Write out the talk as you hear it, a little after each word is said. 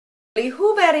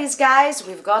Who berries, guys?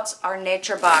 We've got our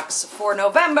NatureBox for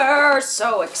November.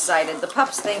 So excited. The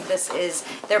pups think this is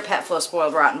their Pet Flow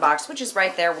Spoiled Rotten box, which is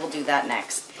right there. We'll do that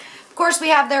next. Of course, we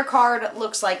have their card. It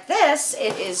looks like this.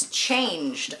 It is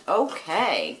changed.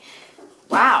 Okay.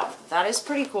 Wow, that is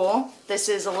pretty cool. This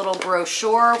is a little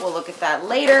brochure. We'll look at that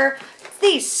later.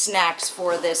 These snacks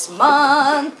for this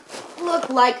month look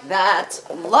like that.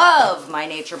 Love my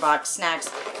NatureBox snacks.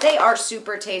 They are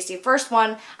super tasty. First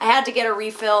one, I had to get a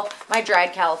refill. My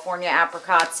dried California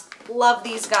apricots. Love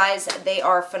these guys. They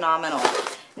are phenomenal.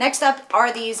 Next up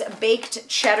are these baked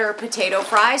cheddar potato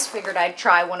fries. Figured I'd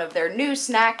try one of their new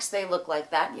snacks. They look like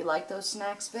that. You like those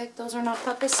snacks, Vic? Those are not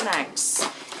puppy snacks.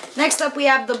 Next up, we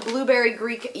have the blueberry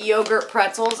Greek yogurt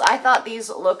pretzels. I thought these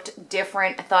looked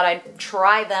different. I thought I'd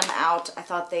try them out. I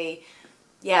thought they,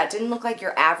 yeah, it didn't look like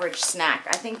your average snack.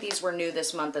 I think these were new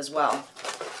this month as well.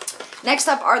 Next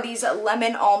up are these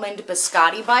lemon almond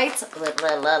biscotti bites.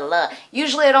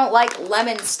 Usually I don't like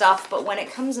lemon stuff, but when it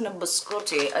comes in a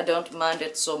biscotti, I don't mind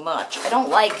it so much. I don't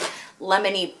like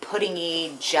lemony,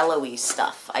 puddingy, jello-y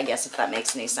stuff, I guess, if that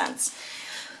makes any sense.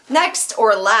 Next,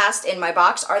 or last in my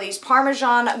box, are these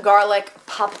Parmesan garlic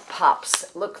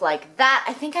pups. Look like that.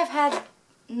 I think I've had,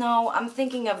 no, I'm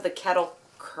thinking of the kettle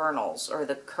kernels, or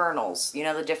the kernels. You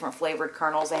know, the different flavored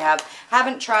kernels they have.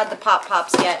 Haven't tried the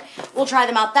pops yet. We'll try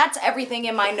them out. That's everything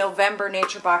in my November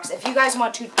NatureBox. If you guys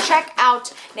want to check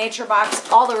out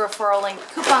NatureBox, all the referral link,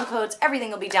 coupon codes,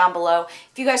 everything will be down below.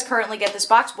 If you guys currently get this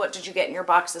box, what did you get in your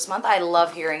box this month? I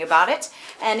love hearing about it.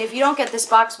 And if you don't get this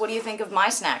box, what do you think of my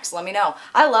snacks? Let me know.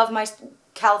 I love my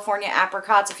California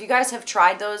apricots. If you guys have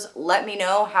tried those, let me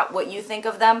know what you think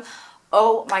of them.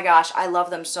 Oh my gosh, I love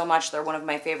them so much. They're one of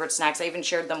my favorite snacks. I even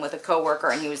shared them with a coworker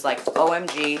and he was like,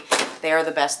 OMG, they are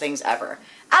the best things ever.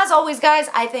 As always, guys,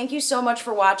 I thank you so much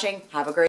for watching. Have a great